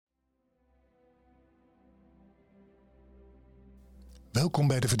Welkom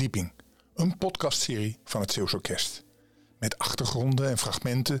bij De Verdieping, een podcastserie van het Zeeuws Orkest. Met achtergronden en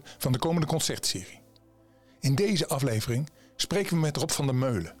fragmenten van de komende concertserie. In deze aflevering spreken we met Rob van der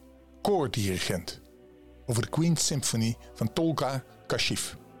Meulen, koordirigent. Over de Queen Symphony van Tolga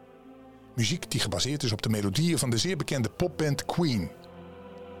Kashif. Muziek die gebaseerd is op de melodieën van de zeer bekende popband Queen.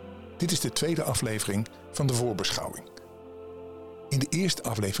 Dit is de tweede aflevering van de voorbeschouwing. In de eerste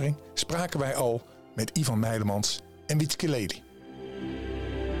aflevering spraken wij al met Ivan Meylemans en Witske Lely.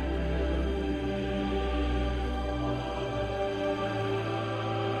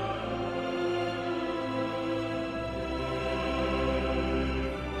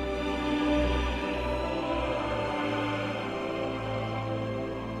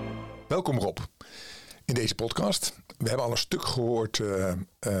 Welkom Rob, in deze podcast. We hebben al een stuk gehoord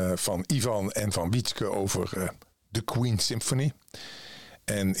van Ivan en van Witske over de Queen Symphony.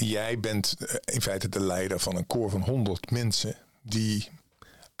 En jij bent in feite de leider van een koor van 100 mensen die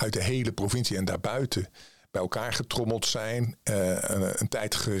uit de hele provincie en daarbuiten bij elkaar getrommeld zijn, een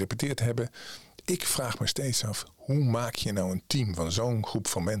tijd gerepeteerd hebben. Ik vraag me steeds af, hoe maak je nou een team van zo'n groep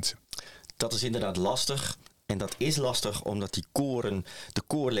van mensen? Dat is inderdaad lastig. En dat is lastig omdat de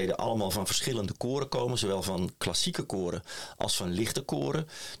koorleden allemaal van verschillende koren komen. Zowel van klassieke koren als van lichte koren.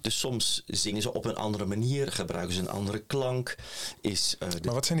 Dus soms zingen ze op een andere manier, gebruiken ze een andere klank.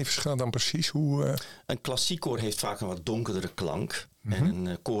 Maar wat zijn die verschillen dan precies? Een klassiek koor heeft vaak een wat donkerdere klank. Mm-hmm. En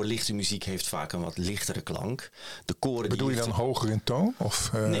een koor lichte muziek heeft vaak een wat lichtere klank. De koren Bedoel je dan hoger in toon?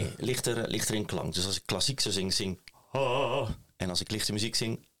 Of, Nee, lichter in klank. Dus als ik klassiek zou zing ha. En als ik lichte muziek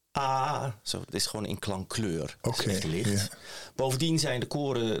zing zo, het is gewoon in klankkleur. Oké. Yeah. Bovendien zijn de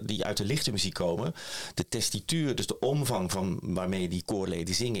koren die uit de lichte muziek komen, de tessituur, dus de omvang van waarmee die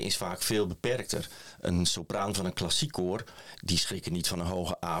koorleden zingen, is vaak veel beperkter. Een sopraan van een klassiek koor, die schrikken niet van een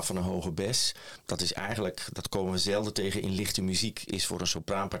hoge A, van een hoge bes. Dat komen we zelden tegen in lichte muziek, is voor een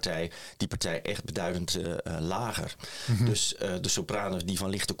sopraanpartij die partij echt beduidend lager. Mm-hmm. Dus de sopranen die van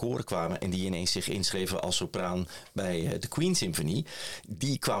lichte koren kwamen en die ineens zich inschreven als sopraan bij de Queen Symphony,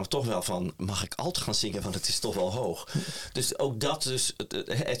 die kwamen toch wel van, mag ik alt gaan zingen, want het is toch wel hoog. Dus ook dat,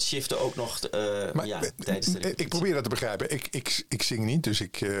 het shifte ook nog tijdens de Ik probeer dat te begrijpen. Ik zing niet, dus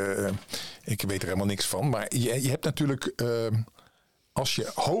ik weet er helemaal niks van. Maar je hebt natuurlijk, als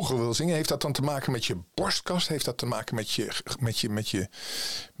je hoger wil zingen, heeft dat dan te maken met je borstkast? Heeft dat te maken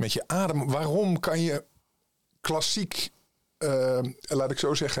met je adem? Waarom kan je klassiek, laat ik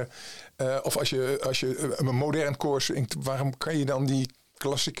zo zeggen, of als je een modern koor zingt, waarom kan je dan die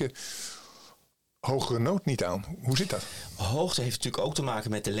klassieke hogere noot niet aan? Hoe zit dat? Hoogte heeft natuurlijk ook te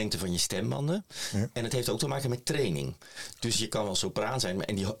maken met de lengte van je stembanden. Ja. En het heeft ook te maken met training. Dus je kan wel sopraan zijn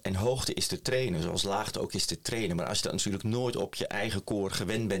en hoogte is te trainen. Zoals laagte ook is te trainen. Maar als je dat natuurlijk nooit op je eigen koor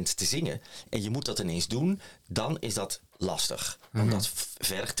gewend bent te zingen. En je moet dat ineens doen. Dan is dat lastig. Want dat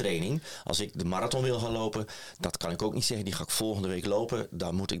vergt training. Als ik de marathon wil gaan lopen. Dat kan ik ook niet zeggen. Die ga ik volgende week lopen.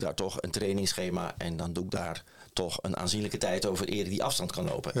 Dan moet ik daar toch een trainingsschema. En dan doe ik daar toch een aanzienlijke tijd over eer die afstand kan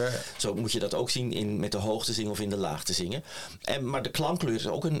lopen. Ja. Zo moet je dat ook zien met de hoogte zingen of in de laagte zingen. Maar de klankkleur is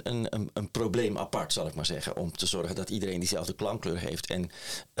ook een probleem apart, zal ik maar zeggen. Om te zorgen dat iedereen diezelfde klankkleur heeft. En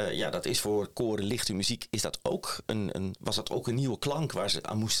dat is voor koren lichte muziek was dat ook een nieuwe klank waar ze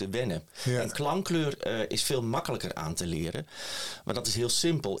aan moesten wennen. Ja. En klankkleur is veel makkelijker aan te leren. Maar dat is heel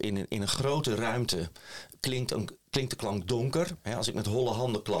simpel. In een grote ruimte klinkt de klank donker. Als ik met holle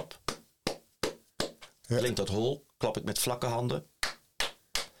handen klap, klinkt dat hol. Klap ik met vlakke handen,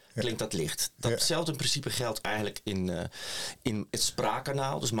 klinkt dat licht. Datzelfde principe geldt eigenlijk in het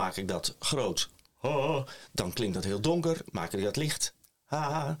spraakkanaal. Dus maak ik dat groot, dan klinkt dat heel donker. Maak ik dat licht,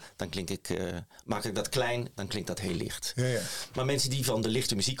 dan maak ik dat klein, dan klinkt dat heel licht. Ja. Maar mensen die van de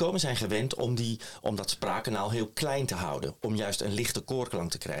lichte muziek komen zijn gewend om dat spraakkanaal heel klein te houden. Om juist een lichte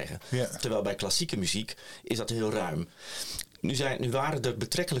koorklank te krijgen. Ja. Terwijl bij klassieke muziek is dat heel ruim. Nu waren er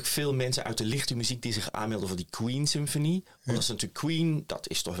betrekkelijk veel mensen uit de lichte muziek die zich aanmelden voor die Queen Symphony. Want dat is natuurlijk Queen, dat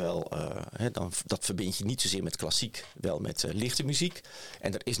is toch wel, dat verbind je niet zozeer met klassiek, wel met lichte muziek.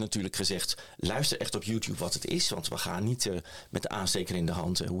 En er is natuurlijk gezegd, luister echt op YouTube wat het is. Want we gaan niet met de aansteker in de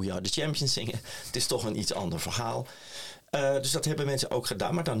hand We Are The Champions zingen. Het is toch een iets ander verhaal. Dus dat hebben mensen ook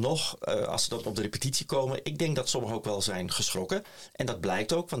gedaan. Maar dan nog, als ze dan op de repetitie komen, ik denk dat sommigen ook wel zijn geschrokken. En dat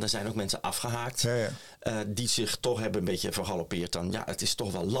blijkt ook, want er zijn ook mensen afgehaakt. Die zich toch hebben een beetje vergalopeerd. Dan het is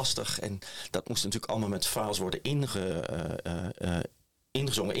toch wel lastig. En dat moest natuurlijk allemaal met files worden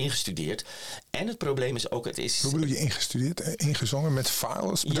ingezongen, ingestudeerd. En het probleem is ook, het is... Hoe bedoel je ingestudeerd? Ingezongen met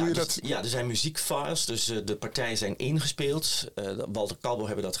files? Bedoel je dat? Ja, er zijn muziekfiles, dus de partijen zijn ingespeeld. Walter Kalbo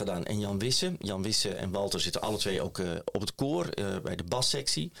hebben dat gedaan en Jan Wisse. Jan Wisse en Walter zitten alle twee ook op het koor, bij de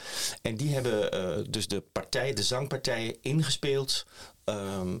bassectie. En die hebben dus de zangpartijen ingespeeld.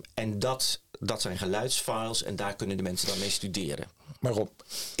 En dat zijn geluidsfiles en daar kunnen de mensen dan mee studeren. Maar Rob,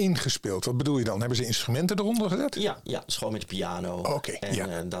 ingespeeld, wat bedoel je dan? Hebben ze instrumenten eronder gezet? Ja, dus gewoon met de piano. Oké,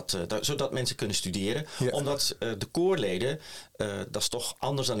 zodat mensen kunnen studeren. Ja. Omdat de koorleden, dat is toch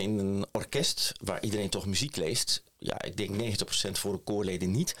anders dan in een orkest waar iedereen toch muziek leest. Ja, ik denk 90% voor de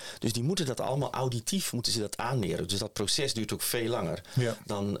koorleden niet. Dus die moeten dat allemaal auditief aanleren. Dus dat proces duurt ook veel langer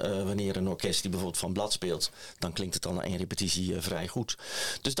dan wanneer een orkest die bijvoorbeeld van blad speelt. Dan klinkt het dan na 1 repetitie vrij goed.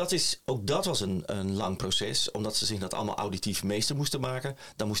 Dus dat was een lang proces. Omdat ze zich dat allemaal auditief meester moesten maken.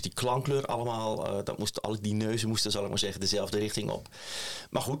 Dan moest die klankkleur allemaal, die neuzen moesten, zal ik maar zeggen, dezelfde richting op.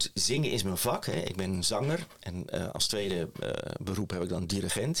 Maar goed, zingen is mijn vak. Hè. Ik ben zanger. En als tweede beroep heb ik dan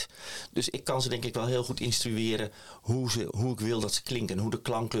dirigent. Dus ik kan ze denk ik wel heel goed instrueren hoe ik wil dat ze klinken. En hoe de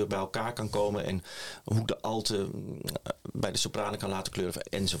klankkleur bij elkaar kan komen. En hoe ik de alte bij de sopranen kan laten kleuren.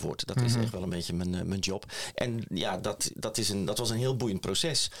 Enzovoort. Dat is echt wel een beetje mijn job. En ja, dat was een heel boeiend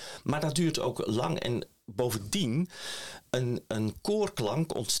proces. Maar dat duurt ook lang. En bovendien, een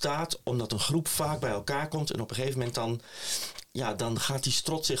koorklank ontstaat omdat een groep vaak bij elkaar komt. En op een gegeven moment dan gaat die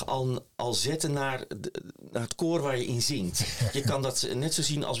strot zich al zetten naar het koor waar je in zingt. Je kan dat net zo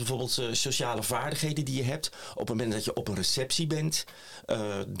zien als bijvoorbeeld sociale vaardigheden die je hebt. Op het moment dat je op een receptie bent,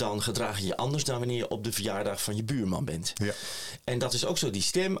 dan gedraag je je anders dan wanneer je op de verjaardag van je buurman bent. Ja. En dat is ook zo die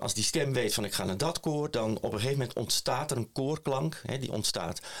stem. Als die stem weet van ik ga naar dat koor, dan op een gegeven moment ontstaat er een koorklank. Die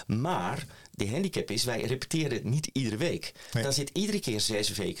ontstaat. Maar de handicap is, wij repeteren niet iedere week. Nee. Daar zit iedere keer 6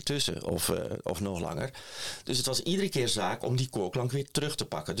 weken tussen of nog langer. Dus het was iedere keer zaak om die koorklank weer terug te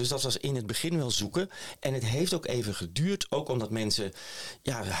pakken. Dus dat was in het begin wel zoeken. En het heeft ook even geduurd. Ook omdat mensen,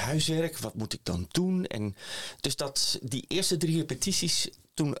 huiswerk, wat moet ik dan doen? En dus die eerste 3 repetities,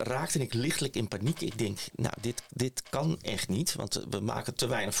 toen raakte ik lichtelijk in paniek. Ik denk, dit kan echt niet. Want we maken te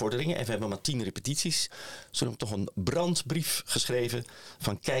weinig vorderingen. En we hebben maar 10 repetities. Dus toen heb ik toch een brandbrief geschreven.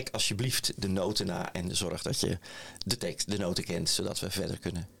 Van kijk alsjeblieft de noten na. En zorg dat je de noten kent. Zodat we verder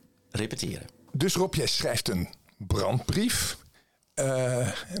kunnen repeteren. Dus Rob, jij schrijft een brandbrief.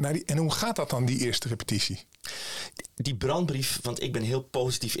 En hoe gaat dat dan, die eerste repetitie? Die brandbrief, want ik ben heel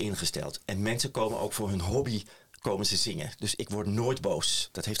positief ingesteld. En mensen komen ook voor hun hobby komen ze zingen. Dus ik word nooit boos.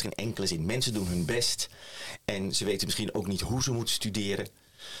 Dat heeft geen enkele zin. Mensen doen hun best. En ze weten misschien ook niet hoe ze moeten studeren.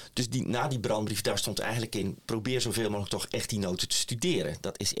 Dus na die brandbrief, daar stond eigenlijk in, probeer zoveel mogelijk toch echt die noten te studeren.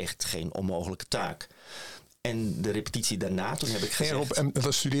 Dat is echt geen onmogelijke taak. En de repetitie daarna, toen heb ik gezegd... En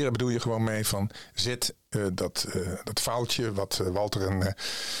dat studeren bedoel je gewoon mee van... zet dat foutje wat Walter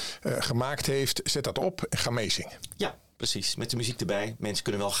gemaakt heeft... zet dat op en ga meezingen. Ja, precies. Met de muziek erbij. Mensen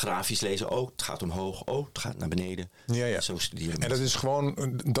kunnen wel grafisch lezen. Oh, het gaat omhoog. Oh, het gaat naar beneden. Ja. Zo studeren en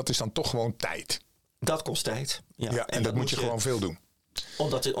dat is dan toch gewoon tijd? Dat kost tijd. Ja, en dat moet je gewoon veel doen.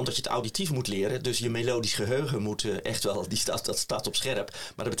 Omdat je het auditief moet leren. Dus je melodisch geheugen moet echt wel... dat staat op scherp.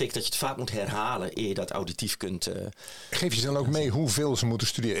 Maar dat betekent dat je het vaak moet herhalen... eer je dat auditief kunt... Geef je dan ook mee hoeveel ze moeten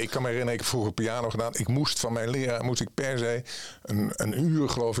studeren? Ik kan me herinneren, ik heb vroeger piano gedaan. Ik moest van mijn leraar per se een uur,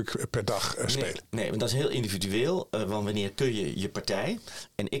 geloof ik, per dag spelen. Nee, want dat is heel individueel. Want wanneer kun je partij?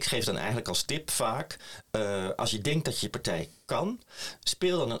 En ik geef dan eigenlijk als tip vaak... als je denkt dat je partij kan...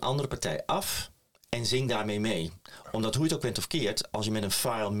 speel dan een andere partij af... en zing daarmee mee. Omdat hoe je het ook bent of keert... als je met een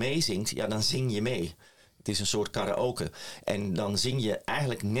file meezingt, dan zing je mee. Het is een soort karaoke. En dan zing je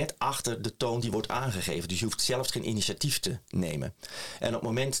eigenlijk net achter de toon die wordt aangegeven. Dus je hoeft zelf geen initiatief te nemen. En op het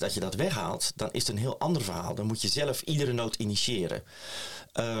moment dat je dat weghaalt... dan is het een heel ander verhaal. Dan moet je zelf iedere noot initiëren.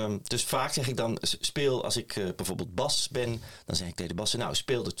 Dus vaak zeg ik dan, speel als ik bijvoorbeeld bas ben... dan zeg ik tegen de bassen,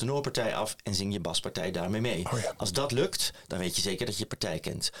 speel de tenorpartij af... en zing je baspartij daarmee mee. Oh ja. Als dat lukt, dan weet je zeker dat je partij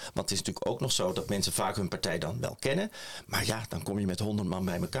kent. Want het is natuurlijk ook nog zo dat mensen vaak hun partij dan wel kennen. Maar dan kom je met 100 man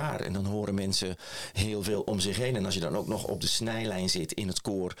bij elkaar... en dan horen mensen heel veel om zich heen. En als je dan ook nog op de snijlijn zit in het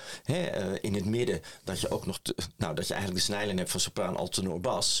koor... in het midden, dat je ook nog... dat je eigenlijk de snijlijn hebt van sopraan, alt, tenor,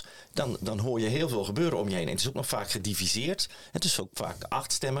 bas... dan hoor je heel veel gebeuren om je heen. En het is ook nog vaak gediviseerd. Het is ook vaak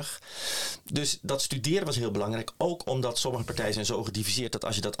 8-stemmig. Dus dat studeren was heel belangrijk. Ook omdat sommige partijen zijn zo gediviseerd... dat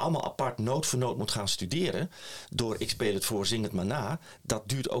als je dat allemaal apart noot voor noot moet gaan studeren... door ik speel het voor, zing het maar na... dat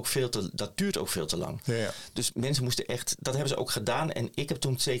duurt ook veel te lang. Ja. Dus mensen moesten echt... dat hebben ze ook gedaan. En ik heb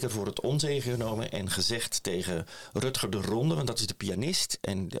toen zeker voor het onzegen genomen... en gezegd gezegd tegen Rutger de Ronde, want dat is de pianist.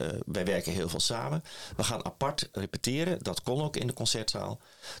 En wij werken heel veel samen. We gaan apart repeteren. Dat kon ook in de concertzaal.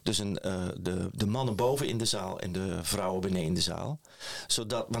 Dus de mannen boven in de zaal en de vrouwen beneden in de zaal.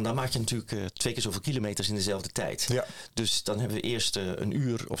 Want dan maak je natuurlijk 2 keer zoveel kilometers in dezelfde tijd. Ja. Dus dan hebben we eerst een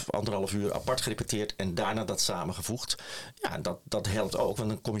uur of 1,5 uur apart gerepeteerd en daarna dat samengevoegd. Ja, dat helpt ook, want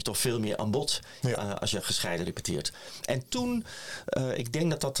dan kom je toch veel meer aan bod als je gescheiden repeteert. En toen, ik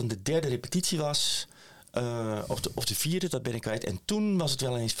denk dat dan de 3e repetitie was. Of de 4e, dat ben ik kwijt. En toen was het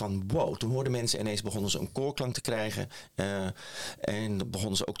wel eens van wow. Toen hoorden mensen ineens, begonnen ze een koorklank te krijgen. En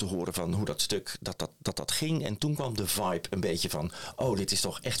begonnen ze ook te horen van hoe dat stuk, dat ging. En toen kwam de vibe een beetje van, oh, dit is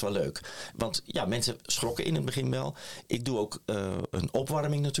toch echt wel leuk. Want ja, mensen schrokken in het begin wel. Ik doe ook een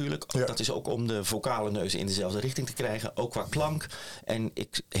opwarming natuurlijk. Ja. Dat is ook om de vocale neuzen in dezelfde richting te krijgen. Ook qua klank. En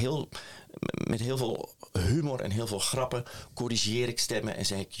met heel veel humor en heel veel grappen corrigeer ik stemmen en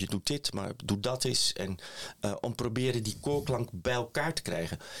zeg ik, je doet dit, maar doe dat eens. En om proberen die koorklank bij elkaar te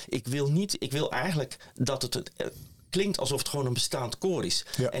krijgen. Ik wil eigenlijk dat het klinkt alsof het gewoon een bestaand koor is.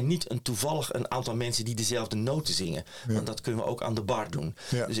 Ja. En niet toevallig een aantal mensen die dezelfde noten zingen. Ja. Want dat kunnen we ook aan de bar doen.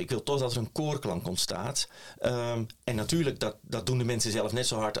 Ja. Dus ik wil toch dat er een koorklank ontstaat. En natuurlijk, dat doen de mensen zelf net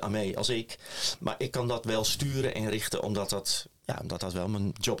zo hard aan mee als ik. Maar ik kan dat wel sturen en richten, omdat dat wel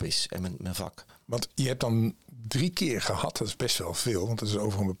mijn job is en mijn vak. Want je hebt dan 3 keer gehad, dat is best wel veel, want dat is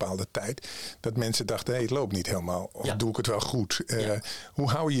over een bepaalde tijd, dat mensen dachten, het loopt niet helemaal, of doe ik het wel goed? Hoe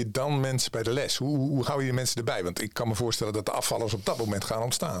hou je dan mensen bij de les? Hoe hou je de mensen erbij? Want ik kan me voorstellen dat de afvallers op dat moment gaan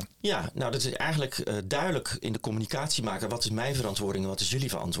ontstaan. Ja, nou dat is eigenlijk duidelijk in de communicatie maken, wat is mijn verantwoording en wat is jullie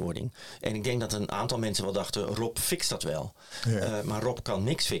verantwoording? En ik denk dat een aantal mensen wel dachten, Rob fixt dat wel. Ja. Maar Rob kan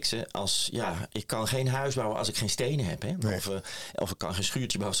niks fixen ik kan geen huis bouwen als ik geen stenen heb. Hè? Nee. Of ik kan geen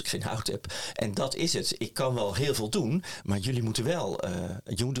schuurtje bouwen als ik geen hout heb. En dat is het. Ik kan wel heel veel doen, maar jullie moeten wel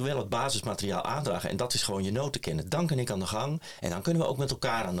het basismateriaal aandragen. En dat is gewoon je noten kennen. Dan kan ik aan de gang. En dan kunnen we ook met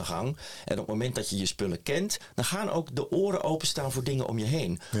elkaar aan de gang. En op het moment dat je je spullen kent, dan gaan ook de oren openstaan voor dingen om je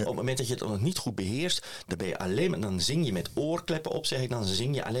heen. Ja. Op het moment dat je het nog niet goed beheerst, dan zing je met oorkleppen op, zeg ik. Dan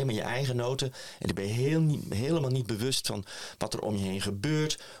zing je alleen maar je eigen noten. En dan ben je helemaal niet bewust van wat er om je heen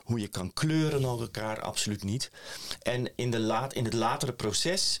gebeurt. Hoe je kan kleuren naar elkaar. Absoluut niet. En in het latere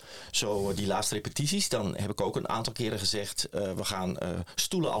proces, zo die laatste repetities, dan heb ik ook een aantal keren gezegd, we gaan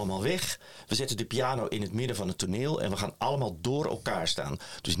stoelen allemaal weg. We zetten de piano in het midden van het toneel en we gaan allemaal door elkaar staan.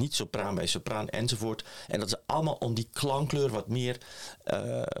 Dus niet sopraan bij sopraan enzovoort. En dat is allemaal om die klankkleur wat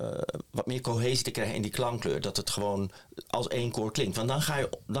meer cohesie te krijgen in die klankkleur. Dat het gewoon als één koor klinkt. Want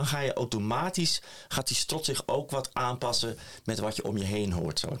dan ga je automatisch, gaat die strot zich ook wat aanpassen met wat je om je heen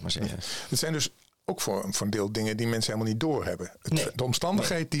hoort, zal ik maar zeggen. Ja. Het zijn dus ook voor een deel dingen die mensen helemaal niet doorhebben. De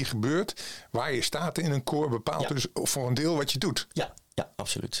omstandigheid die gebeurt, waar je staat in een koor, bepaalt dus voor een deel wat je doet. Ja,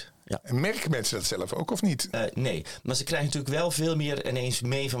 absoluut. Ja. En merken mensen dat zelf ook of niet? Nee, maar ze krijgen natuurlijk wel veel meer ineens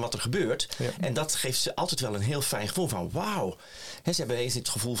mee van wat er gebeurt. Ja. En dat geeft ze altijd wel een heel fijn gevoel van wauw. Ze hebben eens het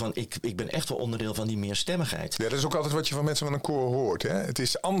gevoel van ik ben echt wel onderdeel van die meerstemmigheid. Ja, dat is ook altijd wat je van mensen van een koor hoort. Hè? Het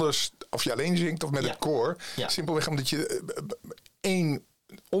is anders of je alleen zingt of met het koor. Ja. Simpelweg omdat je één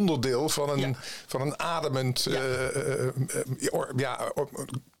onderdeel van een ademend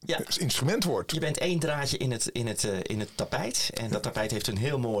instrument wordt. Je bent één draadje in het tapijt. En dat tapijt heeft een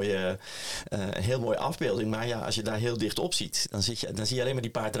heel mooie afbeelding. Maar ja, als je daar heel dicht op ziet, dan zie je alleen maar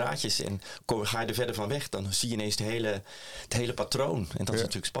die paar draadjes. En ga je er verder van weg, dan zie je ineens het hele patroon. En dat is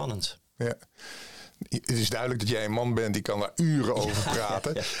natuurlijk spannend. Ja. Het is duidelijk dat jij een man bent die kan daar uren over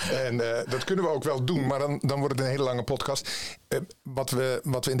praten. En dat kunnen we ook wel doen, maar dan wordt het een hele lange podcast. Wat we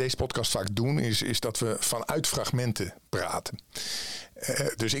in deze podcast vaak doen, is dat we vanuit fragmenten praten.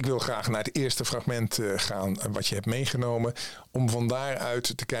 Dus ik wil graag naar het eerste fragment gaan wat je hebt meegenomen. Om van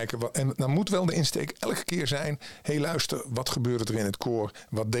daaruit te kijken. En dan moet wel de insteek elke keer zijn. Hé, luister, wat gebeurde er in het koor?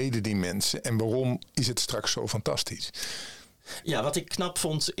 Wat deden die mensen? En waarom is het straks zo fantastisch? Ja, wat ik knap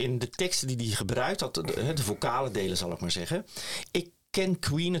vond in de teksten die hij gebruikt, de vocale delen zal ik maar zeggen. Ik ken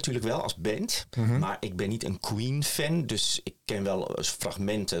Queen natuurlijk wel als band, maar ik ben niet een Queen-fan. Dus ik ken wel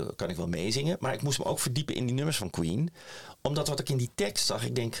fragmenten, kan ik wel meezingen. Maar ik moest me ook verdiepen in die nummers van Queen. Omdat wat ik in die tekst zag,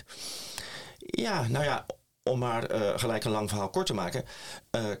 ik denk, om maar gelijk een lang verhaal kort te maken.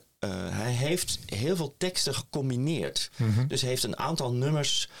 Hij heeft heel veel teksten gecombineerd. Dus hij heeft een aantal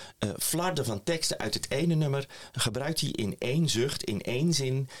nummers, flarden van teksten uit het ene nummer, gebruikt hij in één zucht, in één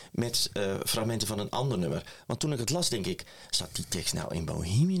zin, met fragmenten van een ander nummer. Want toen ik het las, denk ik, zat die tekst nou in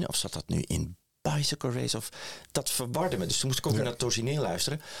Bohemian of zat dat nu in bicycle race of dat verwarde me. Dus toen moest ik ook weer naar het origineel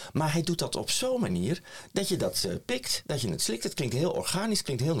luisteren. Maar hij doet dat op zo'n manier dat je dat pikt, dat je het slikt. Het klinkt heel organisch,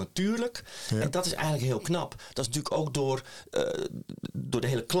 klinkt heel natuurlijk. Ja. En dat is eigenlijk heel knap. Dat is natuurlijk ook door de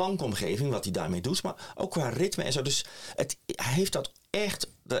hele klankomgeving wat hij daarmee doet, maar ook qua ritme en zo. Dus hij heeft dat echt,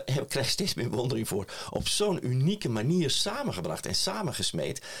 daar krijg ik steeds meer bewondering voor, op zo'n unieke manier samengebracht en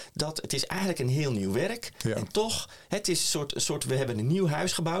samengesmeed, dat het is eigenlijk een heel nieuw werk. Ja. En toch, het is een soort, we hebben een nieuw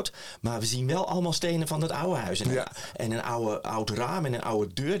huis gebouwd, maar we zien wel allemaal stenen van het oude huis. En een oud raam en een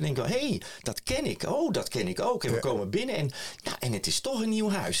oude deur. Dan denk ik wel, hé, dat ken ik. Oh, dat ken ik ook. En we komen binnen en het is toch een nieuw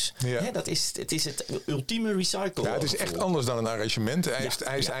huis. Ja. Het is het ultieme recycle. Ja, het is echt anders dan een arrangement.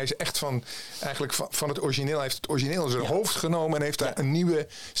 Hij is echt van het origineel. Hij heeft het origineel in zijn hoofd genomen en heeft daar een nieuwe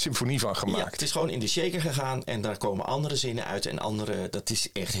symfonie van gemaakt. Ja, het is gewoon in de shaker gegaan en daar komen andere zinnen uit en dat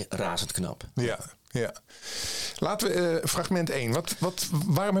is echt razend knap. Ja. Laten we fragment 1.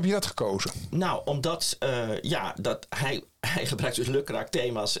 Waarom heb je dat gekozen? Nou, omdat hij gebruikt dus lukraak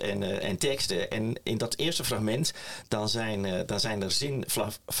thema's en teksten. En in dat eerste fragment dan zijn er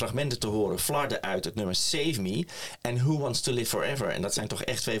fragmenten te horen. Flarden uit het nummer Save Me en Who Wants to Live Forever. En dat zijn toch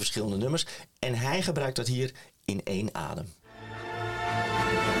echt 2 verschillende nummers. En hij gebruikt dat hier in 1 adem.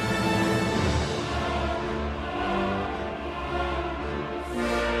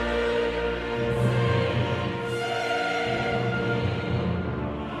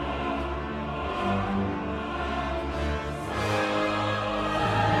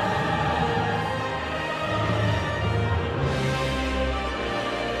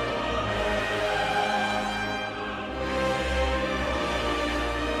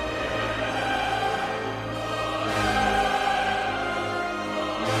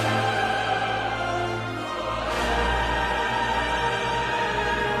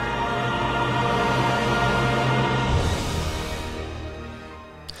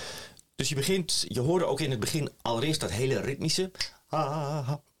 Dus je hoorde ook in het begin allereerst dat hele ritmische.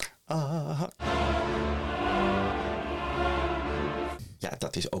 Ja,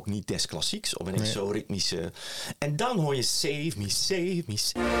 dat is ook niet des klassieks, of ineens zo ritmische. En dan hoor je Save Me, Save Me,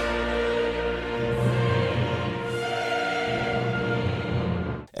 Save Me.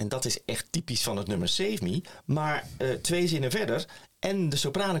 En dat is echt typisch van het nummer Save Me. Maar 2 zinnen verder en de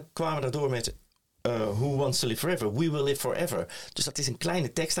sopranen kwamen daardoor met Who Wants to Live Forever? We Will Live Forever. Dus dat is een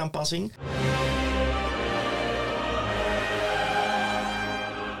kleine tekstaanpassing.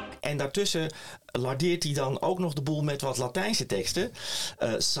 En daartussen lardeert hij dan ook nog de boel met wat Latijnse teksten.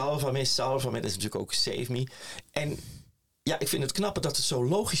 Salva me, dat is natuurlijk ook Save Me. En ja, ik vind het knappe dat het zo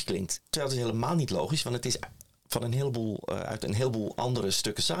logisch klinkt. Terwijl het is helemaal niet logisch, want het is van uit een heleboel andere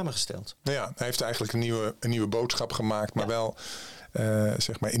stukken samengesteld. Ja, hij heeft eigenlijk een nieuwe boodschap gemaakt, maar wel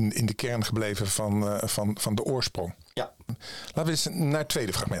zeg maar in de kern gebleven van de oorsprong. Ja. Laten we eens naar het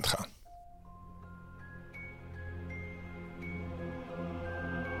tweede fragment gaan.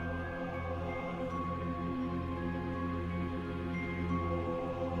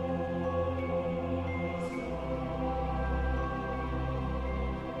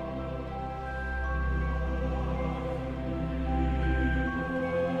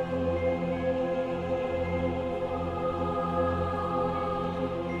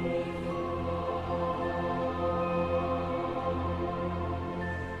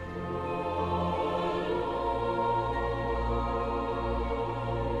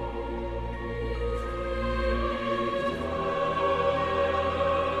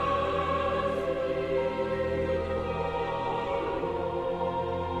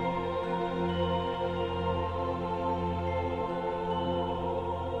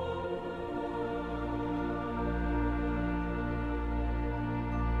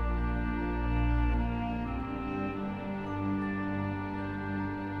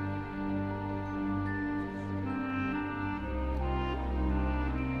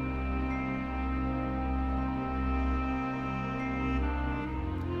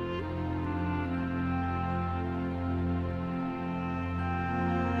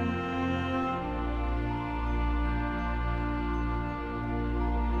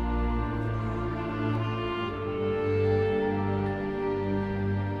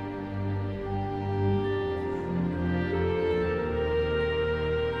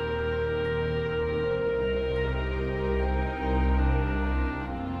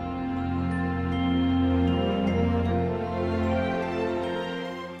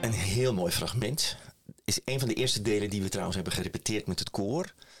 Heel mooi fragment. Is een van de eerste delen die we trouwens hebben gerepeteerd met het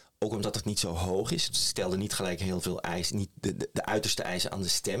koor. Ook omdat het niet zo hoog is. Het stelde niet gelijk heel veel eisen. Niet de uiterste eisen aan de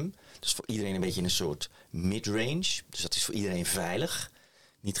stem. Dus voor iedereen een beetje een soort mid-range. Dus dat is voor iedereen veilig.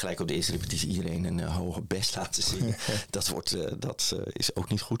 niet gelijk op de eerste repetitie iedereen een hoge best laten zingen. Dat is ook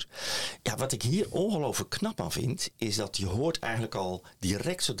niet goed. Ja, wat ik hier ongelooflijk knap aan vind, is dat je hoort eigenlijk al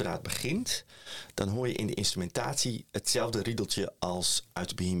direct zodra het begint, dan hoor je in de instrumentatie hetzelfde riedeltje als uit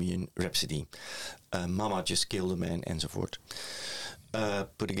de Bohemian Rhapsody. Mama just killed a man, enzovoort.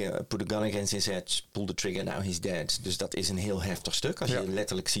 Put a gun against his head, pull the trigger, now he's dead. Dus dat is een heel heftig stuk, als je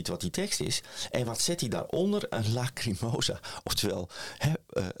letterlijk ziet wat die tekst is. En wat zet hij daaronder? Een lacrimosa. Oftewel,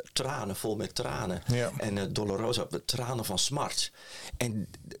 tranen, vol met tranen. Ja. En dolorosa, tranen van smart. En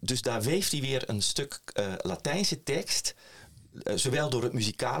dus daar weeft hij weer een stuk Latijnse tekst, zowel door het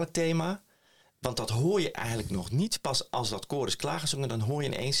muzikale thema. Want dat hoor je eigenlijk nog niet. Pas als dat koor is klaargezongen, dan hoor je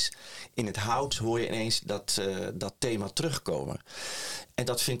ineens in het hout dat thema terugkomen. En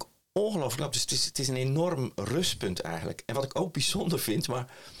dat vind ik ongelooflijk knap. Dus het is een enorm rustpunt eigenlijk. En wat ik ook bijzonder vind, maar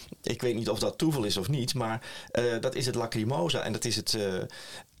ik weet niet of dat toeval is of niet, maar dat is het lacrimosa en dat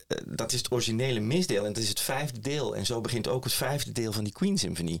is het originele misdeel en dat is het 5e deel. En zo begint ook het 5e deel van die Queen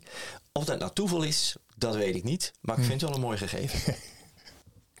Symphony. Of dat nou toeval is, dat weet ik niet. Maar ik vind het wel een mooi gegeven.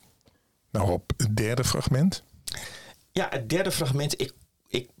 Nou, op het 3e fragment. Ja, het 3e fragment.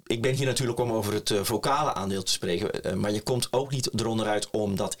 Ik ben hier natuurlijk om over het vocale aandeel te spreken. Maar je komt ook niet eronder uit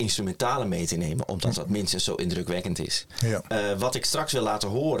om dat instrumentale mee te nemen. Omdat dat minstens zo indrukwekkend is. Ja. Wat ik straks wil laten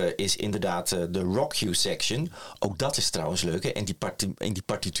horen is inderdaad de rock cue section. Ook dat is trouwens leuk. Hè? En in die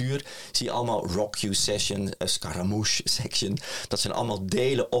partituur zie je allemaal rock cue session, scaramouche section. Dat zijn allemaal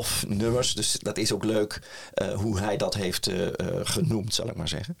delen of nummers. Dus dat is ook leuk hoe hij dat heeft genoemd, zal ik maar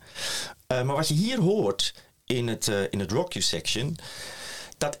zeggen. Maar wat je hier hoort in het rock cue section,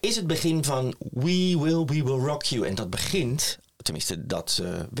 dat is het begin van We Will Rock You. En dat begint, tenminste dat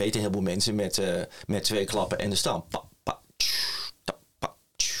weten heel veel mensen, met 2 klappen en een stamp. Pa, pa, ta, pa,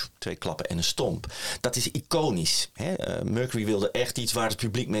 2 klappen en een stomp. Dat is iconisch. Hè? Mercury wilde echt iets waar het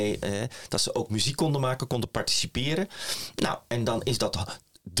publiek mee, dat ze ook muziek konden maken, konden participeren. Nou, en dan is dat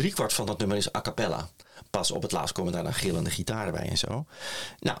 3/4 van dat nummer is a cappella. Pas op het laatst komen daar dan gillende gitaren bij en zo.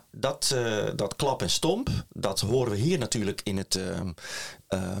 Nou, dat klap en stomp, dat horen we hier natuurlijk in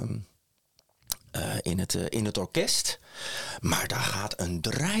het orkest. Maar daar gaat een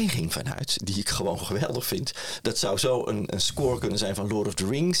dreiging van uit, die ik gewoon geweldig vind. Dat zou zo een score kunnen zijn van Lord of the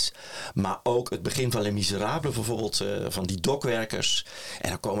Rings. Maar ook het begin van Les Miserables, bijvoorbeeld van die dokwerkers. En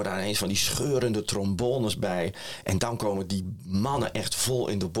dan komen daar ineens van die scheurende trombones bij. En dan komen die mannen echt vol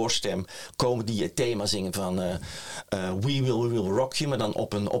in de borststem. Komen die het thema zingen van We Will Rock You. Maar dan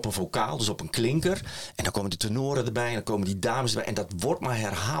op een vocaal, dus op een klinker. En dan komen de tenoren erbij en dan komen die dames erbij. En dat wordt maar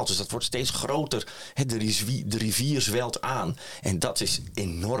herhaald. Dus dat wordt steeds groter. De rivier zwelt aan. En dat is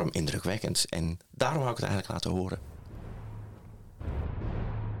enorm indrukwekkend. En daarom wou ik het eigenlijk laten horen.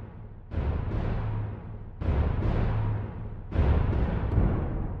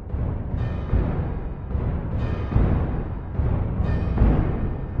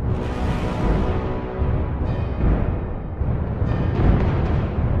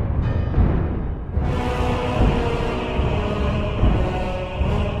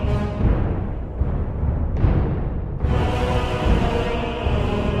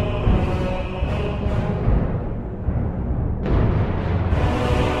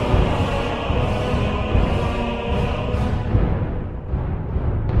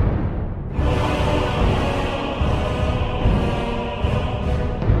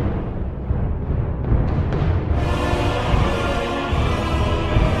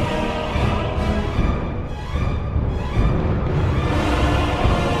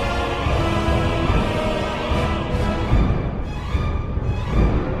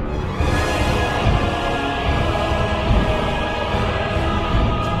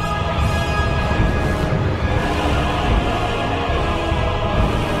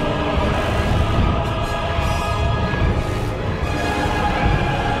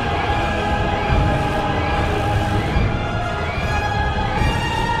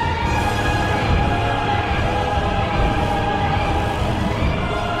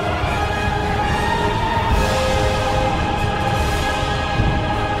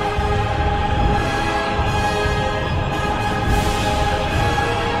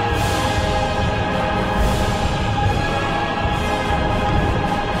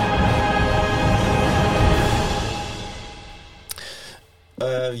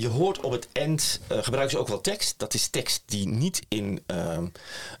 Je hoort op het eind, gebruiken ze ook wel tekst. Dat is tekst die niet in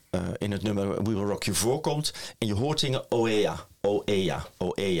het nummer We Will Rock You voorkomt. En je hoort zingen Oea, Oea,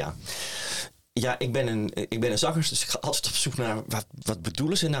 Oea. Ja, ik ben een zanger, dus ik ga altijd op zoek naar wat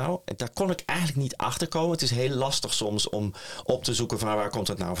bedoelen ze nou. En daar kon ik eigenlijk niet achter komen. Het is heel lastig soms om op te zoeken van waar komt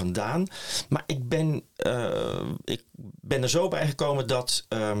het nou vandaan. Maar ik ben er zo bij gekomen dat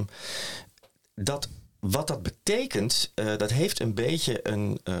wat dat betekent, dat heeft een beetje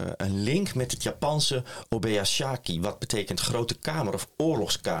een link met het Japanse Obeyashaki. Wat betekent grote kamer of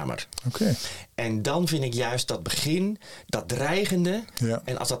oorlogskamer. Okay. En dan vind ik juist dat begin, dat dreigende. Ja.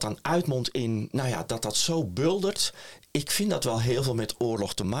 En als dat dan uitmondt in, dat zo buldert. Ik vind dat wel heel veel met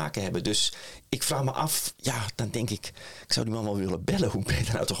oorlog te maken hebben. Dus ik vraag me af, dan denk ik zou die man wel willen bellen. Hoe ben je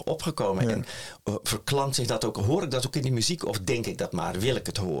daar nou toch opgekomen? Ja. En verklankt zich dat ook? Hoor ik dat ook in de muziek? Of denk ik dat maar? Wil ik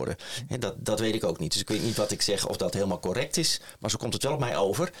het horen? Dat weet ik ook niet. Dus ik weet niet wat ik zeg of dat helemaal correct is. Maar zo komt het wel op mij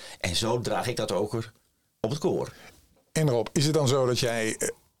over. En zo draag ik dat over op het koor. En Rob, is het dan zo dat jij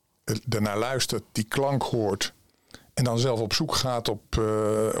ernaar luistert, die klank hoort en dan zelf op zoek gaat op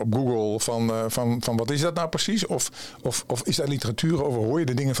Google van wat is dat nou precies? Of is daar literatuur over? Hoor je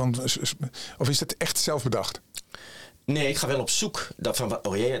de dingen van? Of is het echt zelf bedacht? Nee, ik ga wel op zoek.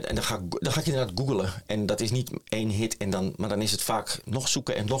 En dan ga ik inderdaad googlen. En dat is niet één hit. Maar dan is het vaak nog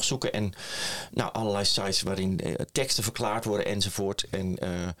zoeken. En allerlei sites waarin teksten verklaard worden enzovoort.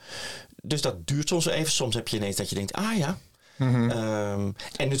 Dus dat duurt soms even. Soms heb je ineens dat je denkt, ja. Mm-hmm.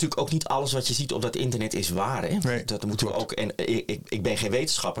 En natuurlijk ook niet alles wat je ziet op dat internet is waar. Hè? Nee, dat moeten we ook. En ik ben geen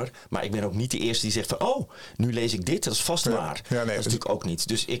wetenschapper, maar ik ben ook niet de eerste die zegt van, nu lees ik dit, dat is vast waar. Ja, nee, dat is natuurlijk ook niet.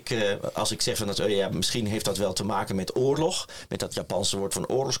 Dus als ik zeg van misschien heeft dat wel te maken met oorlog, met dat Japanse woord van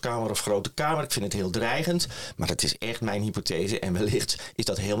oorlogskamer of grote kamer. Ik vind het heel dreigend, maar dat is echt mijn hypothese en wellicht is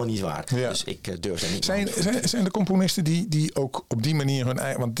dat helemaal niet waar. Ja. Dus ik durf daar niet. Zijn er componisten die ook op die manier hun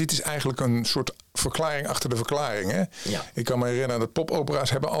eigen, want dit is eigenlijk een soort verklaring achter de verklaring. Hè? Ja. Ik kan me herinneren dat popopera's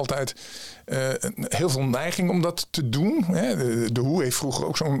hebben altijd heel veel neiging om dat te doen. Hè? De Hoe heeft vroeger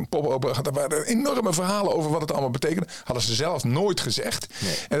ook zo'n popopera gehad. Daar waren enorme verhalen over wat het allemaal betekende. Hadden ze zelf nooit gezegd.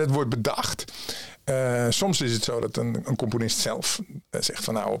 Nee. En het wordt bedacht. Soms is het zo dat een componist zelf zegt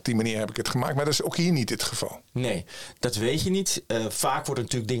van op die manier heb ik het gemaakt. Maar dat is ook hier niet het geval. Nee, dat weet je niet. Vaak worden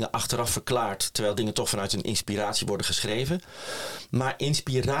natuurlijk dingen achteraf verklaard. Terwijl dingen toch vanuit een inspiratie worden geschreven. Maar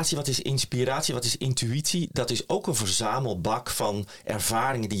inspiratie, wat is inspiratie? Wat is intuïtie? Dat is ook een verzamelbak van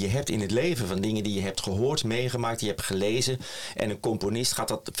ervaringen die je hebt in het leven. Van dingen die je hebt gehoord, meegemaakt, die je hebt gelezen. En een componist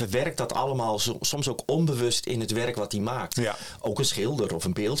verwerkt dat allemaal soms ook onbewust in het werk wat hij maakt. Ja. Ook een schilder of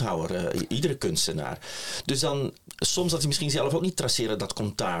een beeldhouwer. Iedere kunstenaar. Dus dan, soms dat hij misschien zelf ook niet traceren, dat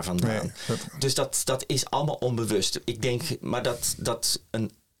komt daar vandaan. Nee, dus dat is allemaal onbewust. Ik denk, maar dat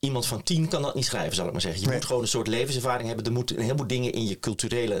iemand van 10 kan dat niet schrijven, zal ik maar zeggen. Je moet gewoon een soort levenservaring hebben. Er moeten een heleboel dingen in je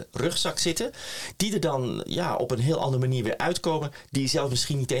culturele rugzak zitten. Die er dan op een heel andere manier weer uitkomen. Die je zelf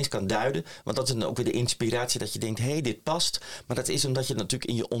misschien niet eens kan duiden. Want dat is dan ook weer de inspiratie dat je denkt, dit past. Maar dat is omdat je natuurlijk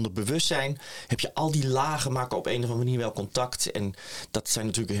in je onderbewustzijn heb je al die lagen maken op een of andere manier wel contact. En dat zijn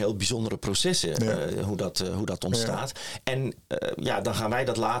natuurlijk heel bijzondere processen. Hoe dat ontstaat. Ja. En dan gaan wij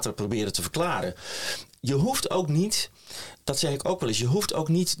dat later proberen te verklaren. Je hoeft ook niet, dat zeg ik ook wel eens, je hoeft ook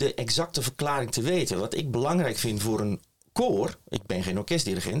niet de exacte verklaring te weten. Wat ik belangrijk vind voor een koor, ik ben geen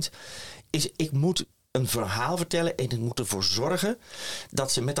orkestdirigent, is ik moet een verhaal vertellen en ik moet ervoor zorgen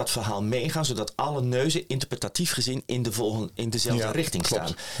dat ze met dat verhaal meegaan, zodat alle neuzen interpretatief gezien in dezelfde richting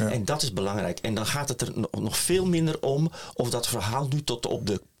staan. Ja. En dat is belangrijk. En dan gaat het er nog veel minder om of dat verhaal nu tot op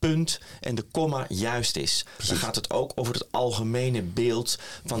de punt en de komma juist is. Precies. Dan gaat het ook over het algemene beeld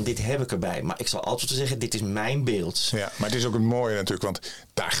van dit heb ik erbij. Maar ik zal altijd zeggen, dit is mijn beeld. Ja, maar het is ook het mooie natuurlijk, want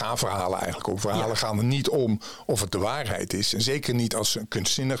daar gaan verhalen eigenlijk om. Verhalen gaan er niet om of het de waarheid is. En zeker niet als ze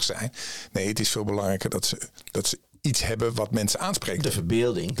kunstzinnig zijn. Nee, het is veel belangrijker dat ze iets hebben wat mensen aanspreekt. De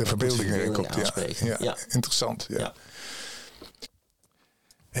verbeelding. De verbeelding aanspreken. Ja, interessant. Ja.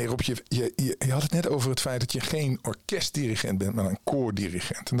 Hey Rob, je had het net over het feit dat je geen orkestdirigent bent, maar een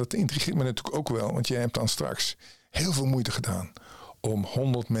koordirigent. En dat intrigeert me natuurlijk ook wel, want jij hebt dan straks heel veel moeite gedaan om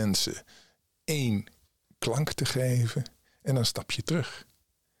 100 mensen 1 klank te geven en dan stap je terug.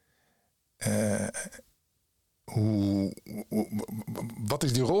 Wat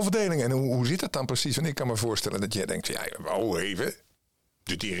is die rolverdeling en hoe zit dat dan precies? Want ik kan me voorstellen dat jij denkt, even,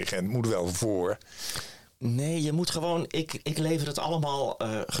 de dirigent moet wel voor. Nee, je moet gewoon, ik lever het allemaal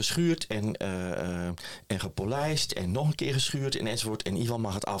geschuurd en gepolijst en nog een keer geschuurd en enzovoort. En Ivan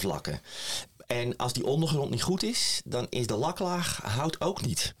mag het aflakken. En als die ondergrond niet goed is, dan is de laklaag houdt ook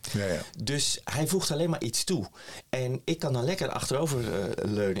niet. Ja. Dus hij voegt alleen maar iets toe. En ik kan dan lekker achterover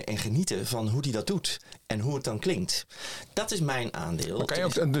leunen en genieten van hoe hij dat doet. En hoe het dan klinkt. Dat is mijn aandeel. Maar kan je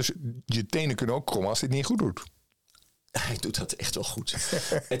ook, dus je tenen kunnen ook krommen als hij het niet goed doet? Hij doet dat echt wel goed.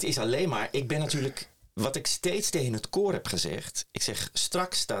 Het is alleen maar, ik ben natuurlijk wat ik steeds tegen het koor heb gezegd. Ik zeg,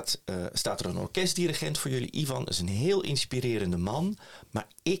 straks staat er een orkestdirigent voor jullie. Ivan is een heel inspirerende man. Maar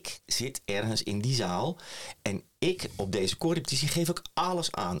ik zit ergens in die zaal. En ik, op deze koorrepetitie, geef ik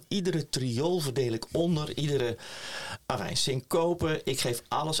alles aan. Iedere triool verdeel ik onder. Iedere syncope. Ik geef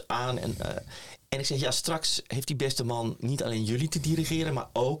alles aan. En ik zeg, ja, straks heeft die beste man niet alleen jullie te dirigeren, maar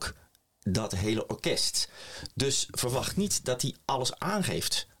ook dat hele orkest. Dus verwacht niet dat hij alles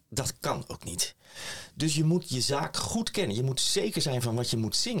aangeeft. Dat kan ook niet. Dus je moet je zaak goed kennen. Je moet zeker zijn van wat je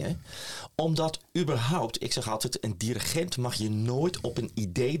moet zingen. Omdat überhaupt, ik zeg altijd, een dirigent mag je nooit op een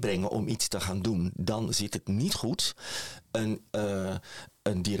idee brengen om iets te gaan doen. Dan zit het niet goed.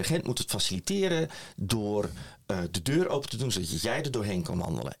 Een dirigent moet het faciliteren door de deur open te doen, zodat jij er doorheen kan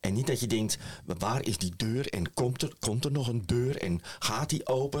wandelen. En niet dat je denkt, waar is die deur en komt er nog een deur en gaat die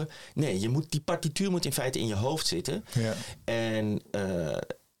open? Nee, die partituur moet in feite in je hoofd zitten. Ja.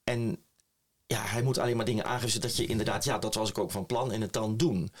 En ja, hij moet alleen maar dingen aangeven zodat je inderdaad, ja, dat was ik ook van plan en het dan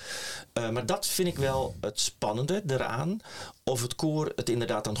doen. Maar dat vind ik wel het spannende eraan. Of het koor het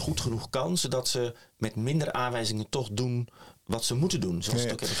inderdaad dan goed genoeg kan, zodat ze met minder aanwijzingen toch doen wat ze moeten doen, zoals ze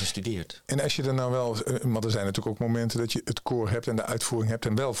het ook hebben gestudeerd. En als je er nou wel, want er zijn natuurlijk ook momenten dat je het koor hebt en de uitvoering hebt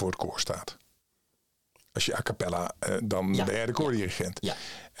en wel voor het koor staat. Als je a cappella, dan ben je de koordirigent. Ja.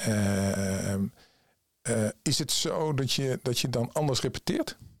 Is het zo dat je dan anders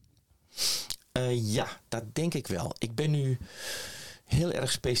repeteert? Ja, dat denk ik wel. Ik ben nu heel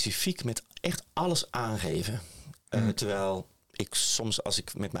erg specifiek met echt alles aangeven. Terwijl ik soms, als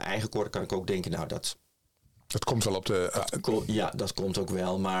ik met mijn eigen koor, kan ik ook denken, nou dat komt wel op de... ja, dat komt ook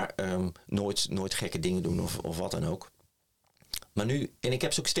wel, maar nooit gekke dingen doen of wat dan ook. Maar nu, en ik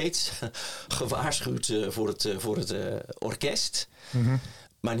heb ze ook steeds gewaarschuwd voor het orkest. Mm-hmm.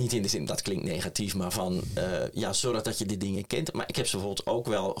 Maar niet in de zin, dat klinkt negatief, maar van, zorg dat je die dingen kent. Maar ik heb ze bijvoorbeeld ook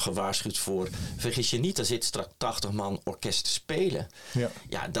wel gewaarschuwd voor, vergis je niet, er zit straks 80 man orkest te spelen.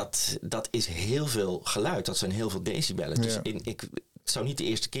 Ja, dat is heel veel geluid, dat zijn heel veel decibellen. Dus het zou niet de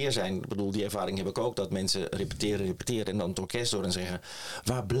eerste keer zijn. Ik bedoel, die ervaring heb ik ook. Dat mensen repeteren en dan het orkest door en zeggen,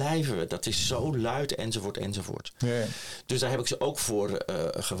 waar blijven we? Dat is zo luid, enzovoort. Ja. Dus daar heb ik ze ook voor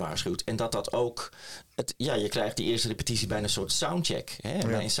gewaarschuwd. En dat ook... je krijgt die eerste repetitie bijna een soort soundcheck. Hè? Ja.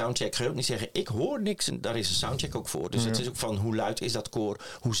 Bij een soundcheck ga je ook niet zeggen, ik hoor niks. En daar is een soundcheck ook voor. Dus het is ook van, hoe luid is dat koor?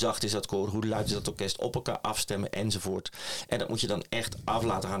 Hoe zacht is dat koor? Hoe luid is dat orkest? Op elkaar afstemmen, enzovoort. En dat moet je dan echt af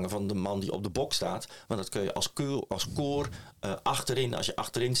laten hangen van de man die op de bok staat. Want dat kun je als koor achterin, als je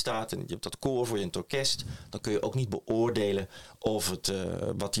achterin staat en je hebt dat koor voor je in het orkest, dan kun je ook niet beoordelen of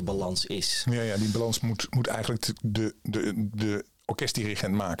wat die balans is. Ja, die balans moet eigenlijk de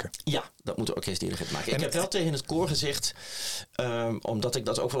orkestdirigent maken. Ja, dat moet de orkestdirigent maken. Ik heb wel tegen het koor gezegd, omdat ik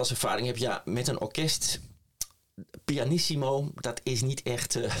dat ook wel als ervaring heb, ja, met een orkest, pianissimo, dat is niet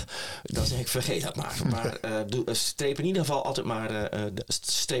echt, dan zeg ik, vergeet dat maar. Maar streep in ieder geval altijd maar,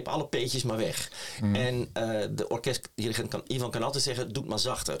 streep alle peetjes maar weg. En de orkestdirigent Ivan kan altijd zeggen, doe het maar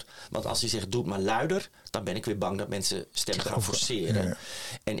zachter. Want als hij zegt, doe het maar luider, dan ben ik weer bang dat mensen stemmen gaan forceren. Ja.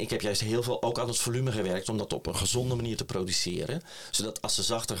 En ik heb juist heel veel ook aan het volume gewerkt om dat op een gezonde manier te produceren. Zodat als ze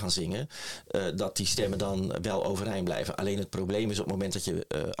zachter gaan zingen, dat die stemmen dan wel overeind blijven. Alleen het probleem is op het moment dat je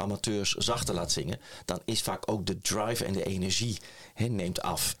amateurs zachter laat zingen, dan is vaak ook de drive en de energie neemt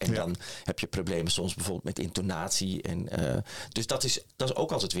af. En dan heb je problemen soms bijvoorbeeld met intonatie. Dus dat is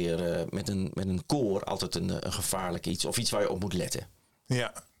ook altijd weer met een koor altijd een gevaarlijk iets. Of iets waar je op moet letten.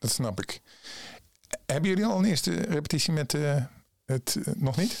 Ja, dat snap ik. Hebben jullie al een eerste repetitie met het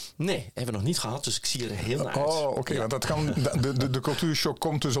nog niet? Nee, hebben we nog niet gehad. Dus ik zie er heel naar uit. Oh, oké. Want dat kan. De cultuurshock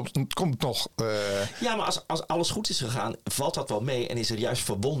komt dus komt nog. Ja, maar als alles goed is gegaan, valt dat wel mee en is er juist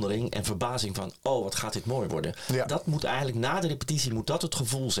verwondering en verbazing van, oh, wat gaat dit mooi worden. Ja. Dat moet eigenlijk na de repetitie moet dat het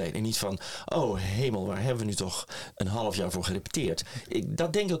gevoel zijn en niet van, oh hemel, waar hebben we nu toch een half jaar voor gerepeteerd.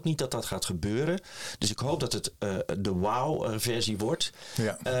 Dat denk ik ook niet dat gaat gebeuren. Dus ik hoop dat het de wow-versie wordt.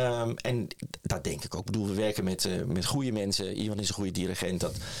 Ja. En dat denk ik ook. Ik bedoel, we werken met goede mensen. Ivan is een goede dirigent.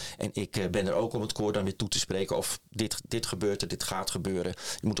 En ik ben er ook om het koor dan weer toe te spreken of dit gebeurt, dit gaat gebeuren.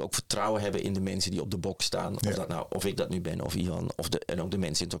 Je moet ook vertrouwen hebben in de mensen die op de bok staan. Of ik dat nu ben, of Ivan, en ook de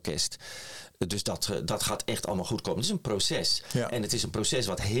mensen in het orkest. Dus dat gaat echt allemaal goed komen. Het is een proces. Ja. En het is een proces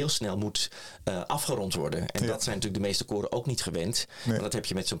wat heel snel moet afgerond worden. En dat zijn natuurlijk de meeste koren ook niet gewend. Nee. Maar dat heb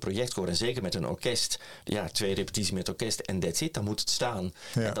je met zo'n projectkoor en zeker met een orkest. Ja, 2 repetities met orkest en that's it. Dan moet het staan.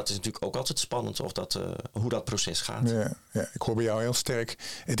 Ja. En dat is natuurlijk ook altijd spannend hoe dat proces gaat. Ja. Ik hoor bij bij jou heel sterk.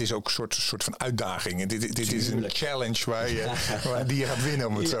 Het is ook een soort van uitdaging. Dit is een challenge die je gaat winnen,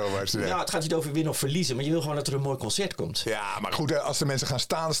 om het zo maar te zeggen. Nou, het gaat niet over winnen of verliezen, maar je wil gewoon dat er een mooi concert komt. Ja, maar goed, als de mensen gaan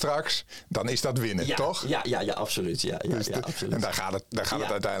staan straks, dan is dat winnen, toch? Ja, absoluut. Ja, absoluut. En daar gaat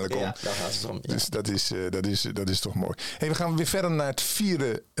het uiteindelijk om. Ja, daar gaat het om. Ja. Dus dat is toch mooi. Hey, we gaan weer verder naar het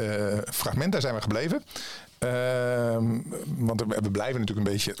vierde fragment. Daar zijn we gebleven. Want we blijven natuurlijk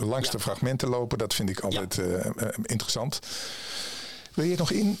een beetje langs de fragmenten lopen. Dat vind ik altijd interessant. Wil je het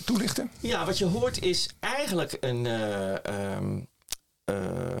nog toelichten? Ja, wat je hoort is eigenlijk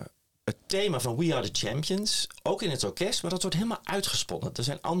het thema van We Are The Champions, ook in het orkest, maar dat wordt helemaal uitgesponnen. Er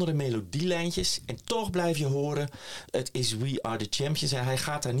zijn andere melodielijntjes en toch blijf je horen, het is We Are The Champions en hij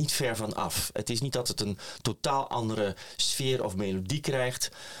gaat daar niet ver van af. Het is niet dat het een totaal andere sfeer of melodie krijgt.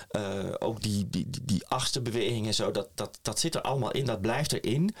 Ook die achtste beweging en zo, dat zit er allemaal in, dat blijft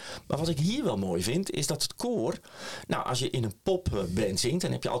erin. Maar wat ik hier wel mooi vind, is dat het koor, nou als je in een popband zingt,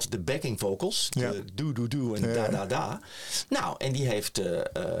 dan heb je altijd de backing vocals, de doe en da. Nou, en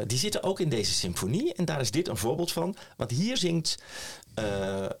die zitten ook in deze symfonie. En daar is dit een voorbeeld van. Want hier zingt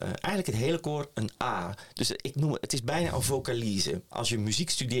eigenlijk het hele koor een A. Dus ik noem het is bijna een vocalize. Als je muziek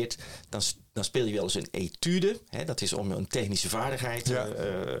studeert, dan speel je wel eens een etude. Hè, dat is om een technische vaardigheid,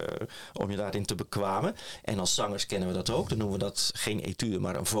 om je daarin te bekwamen. En als zangers kennen we dat ook. Dan noemen we dat geen etude,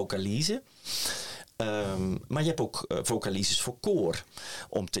 maar een vocalize. Maar je hebt ook vocalises voor koor.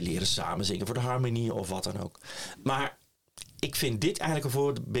 Om te leren samenzingen voor de harmonie of wat dan ook. Maar ik vind dit eigenlijk een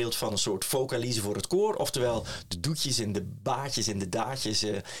voorbeeld van een soort vocalize voor het koor. Oftewel de doetjes en de baatjes en de daatjes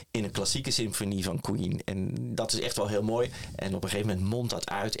in een klassieke symfonie van Queen. En dat is echt wel heel mooi. En op een gegeven moment mondt dat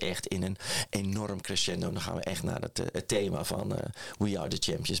uit echt in een enorm crescendo. Dan gaan we echt naar het thema van We Are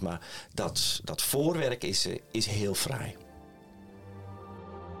The Champions. Maar dat voorwerk is heel fraai.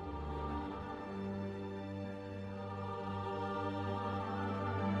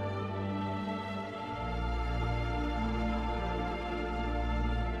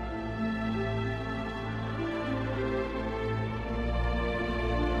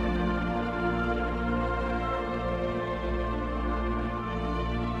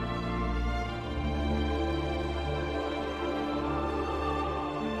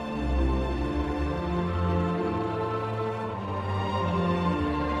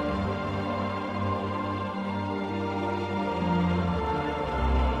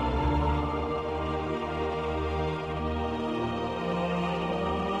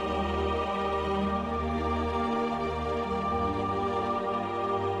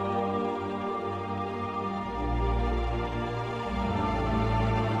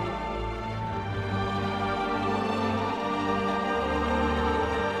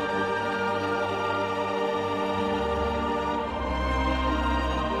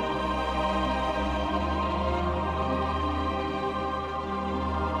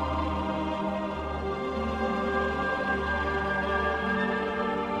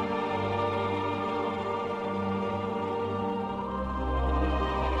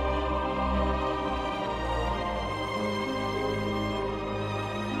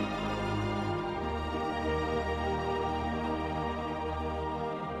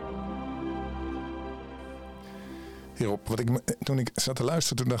 Hierop, toen ik zat te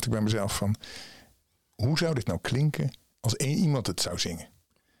luisteren, toen dacht ik bij mezelf van, hoe zou dit nou klinken als één iemand het zou zingen?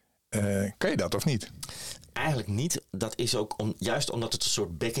 Kan je dat of niet? Eigenlijk niet. Dat is ook juist omdat het een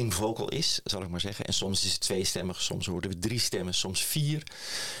soort backing vocal is, zal ik maar zeggen. En soms is het tweestemmig, soms horen we 3 stemmen, soms 4.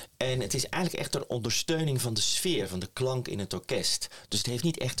 En het is eigenlijk echt een ondersteuning van de sfeer, van de klank in het orkest. Dus het heeft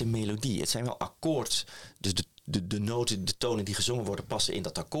niet echt een melodie. Het zijn wel akkoord. Dus de noten, de tonen die gezongen worden passen in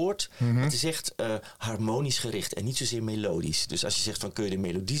dat akkoord. Mm-hmm. Het is echt harmonisch gericht en niet zozeer melodisch. Dus als je zegt van kun je de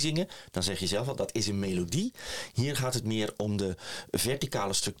melodie zingen, dan zeg je zelf al dat is een melodie. Hier gaat het meer om de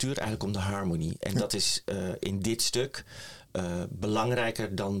verticale structuur, eigenlijk om de harmonie. En dat is in dit stuk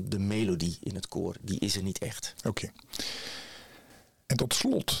belangrijker dan de melodie in het koor. Die is er niet echt. Oké. En tot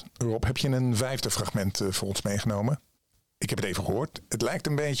slot, Rob, heb je een 5e fragment voor ons meegenomen? Ik heb het even gehoord. Het lijkt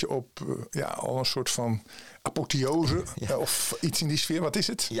een beetje op al een soort van apotheose of iets in die sfeer. Wat is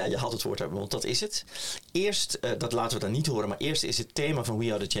het? Ja, je had het woord uit mijn mond. Dat is het. Eerst, dat laten we dan niet horen, maar eerst is het thema van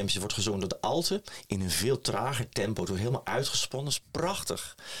We Are The Champions. Wordt gezongen door de alten in een veel trager tempo. Het wordt helemaal uitgesponnen. Dat is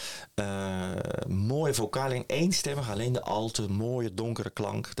prachtig. Mooie vocalen, eenstemmig, alleen de alte, mooie donkere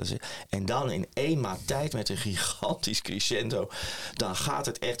klank. En dan in 1 maat tijd met een gigantisch crescendo. Dan gaat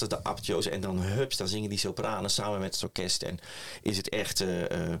het echt tot de apotheose. En dan dan zingen die sopranen samen met het orkest. En is het echt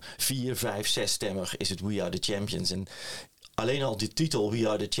 4, 5, 6 stemmig is het We Are The Champions. En alleen al die titel We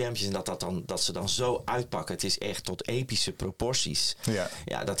Are The Champions, dat ze dan zo uitpakken. Het is echt tot epische proporties.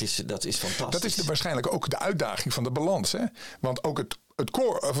 Ja, dat is fantastisch. Dat is waarschijnlijk ook de uitdaging van de balans. Hè? Want ook het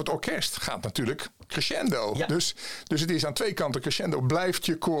koor of het orkest gaat natuurlijk crescendo. Ja. Dus het is aan twee kanten crescendo. Blijft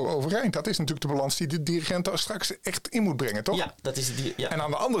je koor overeind? Dat is natuurlijk de balans die de dirigent daar straks echt in moet brengen, toch? Ja, dat is het. Ja. En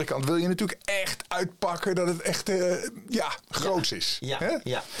aan de andere kant wil je natuurlijk echt uitpakken dat het echt groots is. Ja. Hè?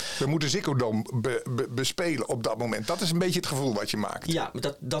 Ja. We moeten Ziggo Dome bespelen op dat moment. Dat is een beetje het gevoel wat je maakt. Ja,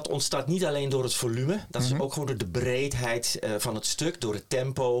 maar dat ontstaat niet alleen door het volume. Dat is ook gewoon door de breedheid van het stuk. Door het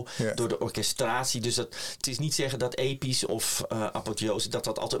tempo. Ja. Door de orchestratie. Dus het is niet zeggen dat episch of apotheose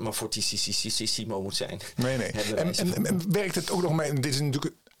dat altijd maar fortissimo moet zijn. Nee. En werkt het ook nog mee? Dit is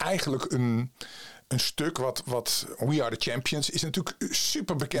natuurlijk eigenlijk een stuk wat We Are The Champions is natuurlijk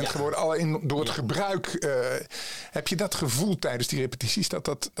super bekend geworden. Alleen door het gebruik. Heb je dat gevoel tijdens die repetities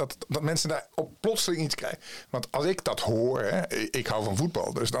dat mensen daar op plotseling iets krijgen? Want als ik dat hoor, hè, ik hou van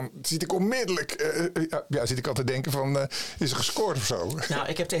voetbal, dus dan zit ik onmiddellijk zit ik al te denken van is er gescoord of zo? Nou,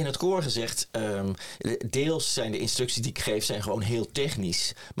 ik heb tegen het koor gezegd, deels zijn de instructies die ik geef zijn gewoon heel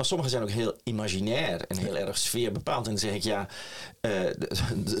technisch, maar sommige zijn ook heel imaginair en heel erg sfeerbepaald. En dan zeg ik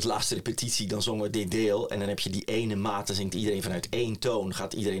de laatste repetitie, dan zongen we dit deel en dan heb je die ene maat, dan zingt iedereen vanuit één toon,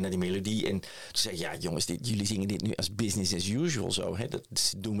 gaat iedereen naar die melodie en toen zeg ik, jongens, jullie zingen dit nu als business as usual zo, hè?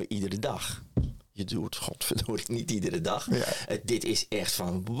 Dat doen we iedere dag. Je doet godverdorie niet iedere dag. Ja. Dit is echt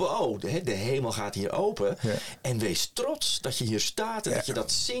van wow, de hemel gaat hier open. Ja. En wees trots dat je hier staat en dat je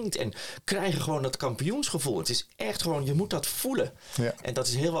dat zingt. En krijg gewoon dat kampioensgevoel. Het is echt gewoon, je moet dat voelen. Ja. En dat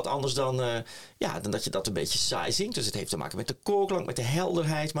is heel wat anders dan dat je dat een beetje saai zingt. Dus het heeft te maken met de koorklank, met de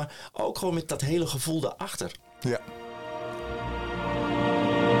helderheid. Maar ook gewoon met dat hele gevoel daarachter. Ja.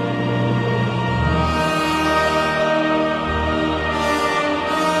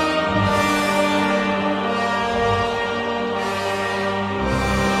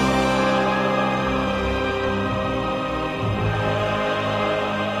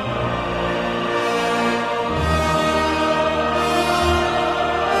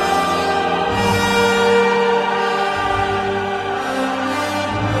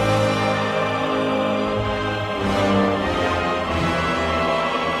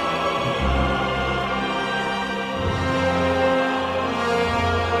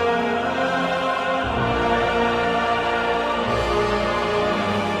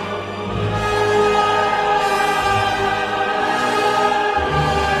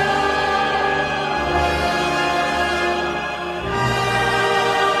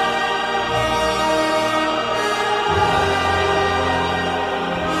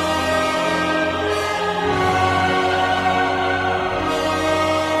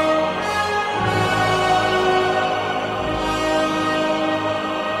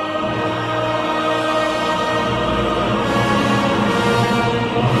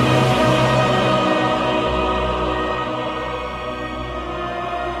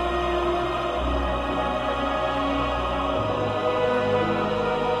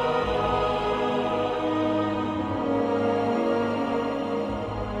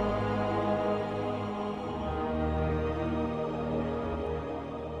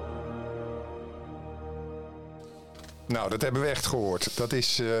 Nou, dat hebben we echt gehoord. Dat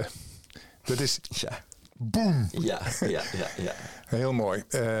is boem. Ja. Heel mooi.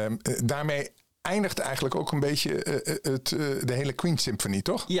 Daarmee eindigt eigenlijk ook een beetje de hele Queen Symphony,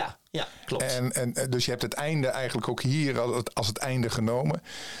 toch? Ja, klopt. En dus je hebt het einde eigenlijk ook hier als het einde genomen.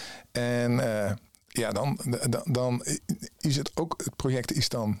 En dan is het ook, het project is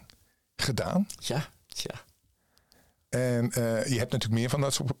dan gedaan. Ja. En je hebt natuurlijk meer van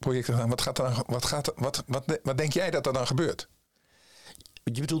dat soort projecten gedaan. Wat denk jij dat er dan gebeurt?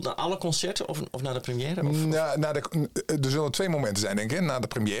 Je bedoelt naar alle concerten of naar de première? Er zullen 2 momenten zijn, denk ik. Na de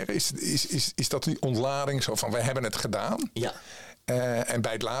première is dat die ontlading zo van wij hebben het gedaan. Ja. En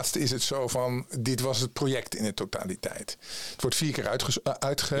bij het laatste is het zo van dit was het project in de totaliteit. Het wordt 4 keer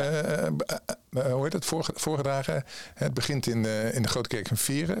voorgedragen. Het begint in de Grote Kerk van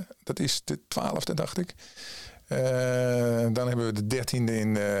Vieren. Dat is de 12e, dacht ik. Dan hebben we de 13e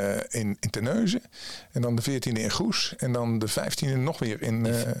in Terneuzen. En dan de 14e in Goes. En dan de 15e nog weer in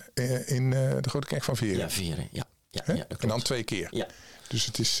de Grote Kerk van Vieren. Ja, Vieren. Ja, en dan 2 keer. Ja. Dus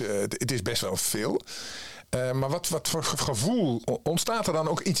het is best wel veel. Maar wat voor gevoel ontstaat er dan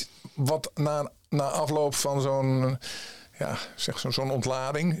ook iets wat na afloop van zo'n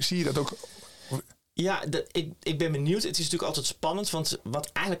ontlading, zie je dat ook? Ja, ik ben benieuwd. Het is natuurlijk altijd spannend. Want wat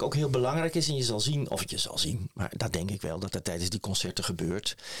eigenlijk ook heel belangrijk is. En je zal zien. Maar dat denk ik wel. Dat dat tijdens die concerten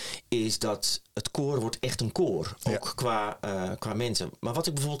gebeurt. Is dat het koor wordt echt een koor. Ook qua mensen. Maar wat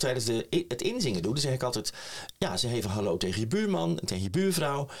ik bijvoorbeeld tijdens het inzingen doe. Dan zeg ik altijd. Ja, zeg even hallo tegen je buurman. Tegen je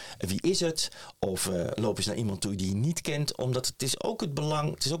buurvrouw. Wie is het? Of loop eens naar iemand toe die je niet kent. Omdat het is ook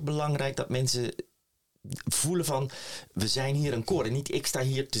belangrijk dat mensen voelen van, we zijn hier een koor. En niet ik sta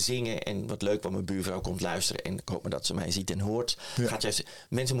hier te zingen en wat leuk, want mijn buurvrouw komt luisteren en ik hoop maar dat ze mij ziet en hoort. Ja.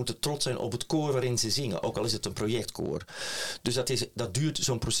 Mensen moeten trots zijn op het koor waarin ze zingen, ook al is het een projectkoor. Dus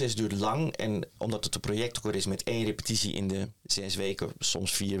zo'n proces duurt lang en omdat het een projectkoor is met 1 repetitie in de 6 weken,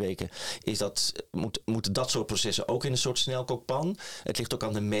 soms 4 weken, moeten dat soort processen ook in een soort snelkookpan. Het ligt ook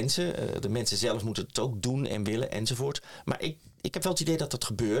aan de mensen. De mensen zelf moeten het ook doen en willen enzovoort. Maar ik heb wel het idee dat dat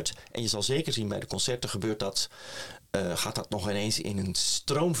gebeurt. En je zal zeker zien bij de concerten gebeurt dat. Gaat dat nog ineens in een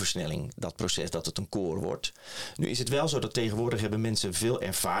stroomversnelling, dat proces, dat het een koor wordt. Nu is het wel zo dat tegenwoordig hebben mensen veel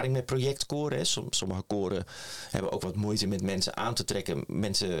ervaring met projectkoren. Sommige koren hebben ook wat moeite met mensen aan te trekken.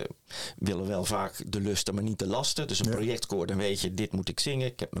 Mensen willen wel vaak de lusten, maar niet de lasten. Dus een projectkoor, dan weet je, dit moet ik zingen.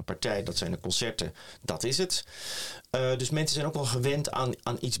 Ik heb mijn partij, dat zijn de concerten. Dat is het. Dus mensen zijn ook wel gewend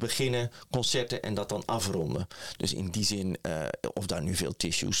aan iets beginnen, concerten en dat dan afronden. Dus in die zin, of daar nu veel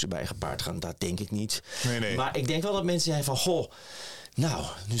tissues bij gepaard gaan, dat denk ik niet. Nee. Maar ik denk wel dat mensen zijn van, goh, nou,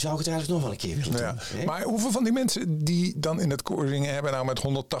 nu zou ik het eigenlijk nog wel een keer willen doen. Hè? Maar hoeveel van die mensen die dan in het koor zingen hebben nou met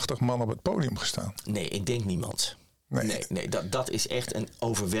 180 man op het podium gestaan? Nee, ik denk niemand. Nee, dat is echt een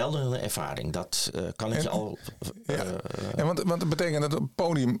overweldigende ervaring. Dat kan ik je al... want dat betekent dat op het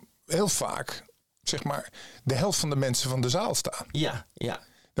podium heel vaak, zeg maar, de helft van de mensen van de zaal staan. Ja.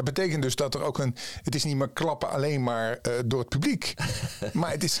 Dat betekent dus dat er ook het is niet meer klappen alleen maar door het publiek.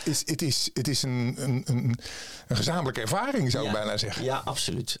 Maar het is een gezamenlijke ervaring, zou ik bijna zeggen. Ja,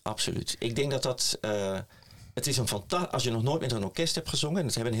 absoluut. Ik denk dat het is een fantastisch. Als je nog nooit met een orkest hebt gezongen, en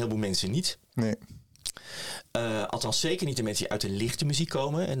dat hebben een heleboel mensen niet. Nee. Althans zeker niet de mensen die uit de lichte muziek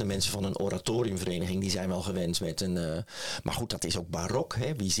komen. En de mensen van een oratoriumvereniging, die zijn wel gewend met een... maar goed, dat is ook barok.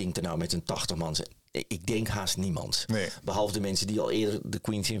 Hè? Wie zingt er nou met een 80-man? Ik denk haast niemand. Nee. Behalve de mensen die al eerder de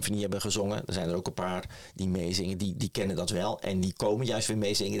Queen Symphony hebben gezongen. Er zijn er ook een paar die meezingen. Die kennen dat wel. En die komen juist weer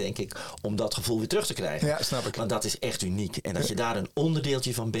meezingen, denk ik, om dat gevoel weer terug te krijgen. Ja, snap ik. Want dat is echt uniek. En dat je daar een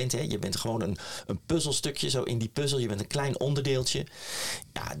onderdeeltje van bent. Hè? Je bent gewoon een puzzelstukje zo in die puzzel. Je bent een klein onderdeeltje.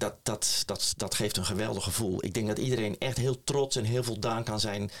 Ja, dat geeft een geweldig gevoel. Ik denk dat iedereen echt heel trots en heel voldaan kan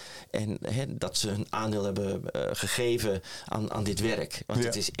zijn. En dat ze hun aandeel hebben gegeven aan dit werk. Want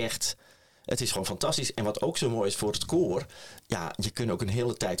het is echt... Het is gewoon fantastisch. En wat ook zo mooi is voor het koor... Ja, je kunt ook een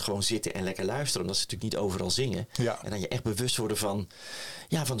hele tijd gewoon zitten en lekker luisteren. Omdat ze natuurlijk niet overal zingen. Ja. En dan je echt bewust worden van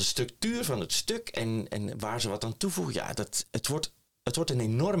de structuur van het stuk. En waar ze wat aan toevoegen. Ja, het wordt een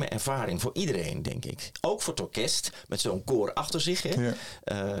enorme ervaring voor iedereen, denk ik. Ook voor het orkest, met zo'n koor achter zich. Hè?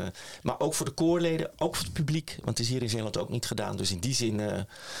 Ja. Maar ook voor de koorleden, ook voor het publiek. Want het is hier in Zeeland ook niet gedaan. Dus in die zin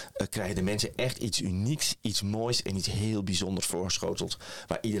krijgen de mensen echt iets unieks, iets moois en iets heel bijzonders voorgeschoteld.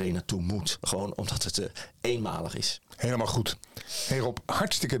 Waar iedereen naartoe moet. Gewoon omdat het eenmalig is. Helemaal goed. Hey Rob,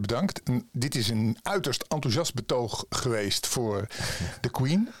 hartstikke bedankt. Dit is een uiterst enthousiast betoog geweest voor de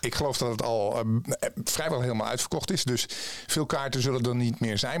Queen. Ik geloof dat het al vrijwel helemaal uitverkocht is. Dus veel kaarten zullen er niet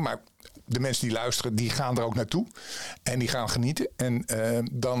meer zijn. Maar de mensen die luisteren, die gaan er ook naartoe. En die gaan genieten. En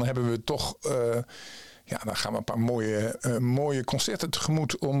dan hebben we toch... dan gaan we een paar mooie concerten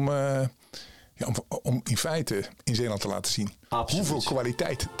tegemoet om in feite in Zeeland te laten zien. Absoluut. Hoeveel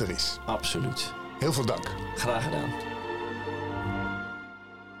kwaliteit er is. Absoluut. Heel veel dank. Graag gedaan.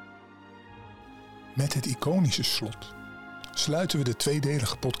 Met het iconische slot sluiten we de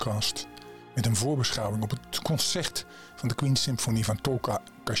tweedelige podcast met een voorbeschouwing op het concert van de Queen Symphony van Tolga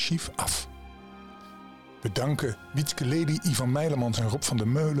Kashif af. We danken Wietske Lady, Ivan Meylemans en Rob van der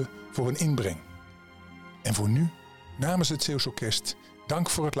Meulen voor hun inbreng. En voor nu, namens het Zeeuws Orkest, dank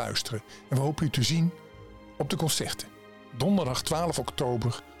voor het luisteren en we hopen u te zien op de concerten. Donderdag 12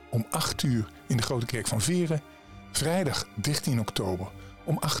 oktober om 8 uur in de Grote Kerk van Veren. Vrijdag 13 oktober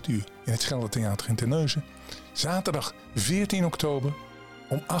om 8 uur in het Scheldetheater in Terneuzen. Zaterdag 14 oktober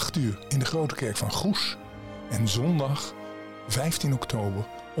om 8 uur in de Grote Kerk van Goes. En zondag 15 oktober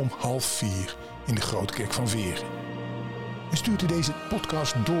om 3:30 in de Grote Kerk van Veren. En stuurt u deze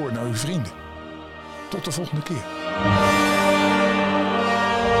podcast door naar uw vrienden. Tot de volgende keer.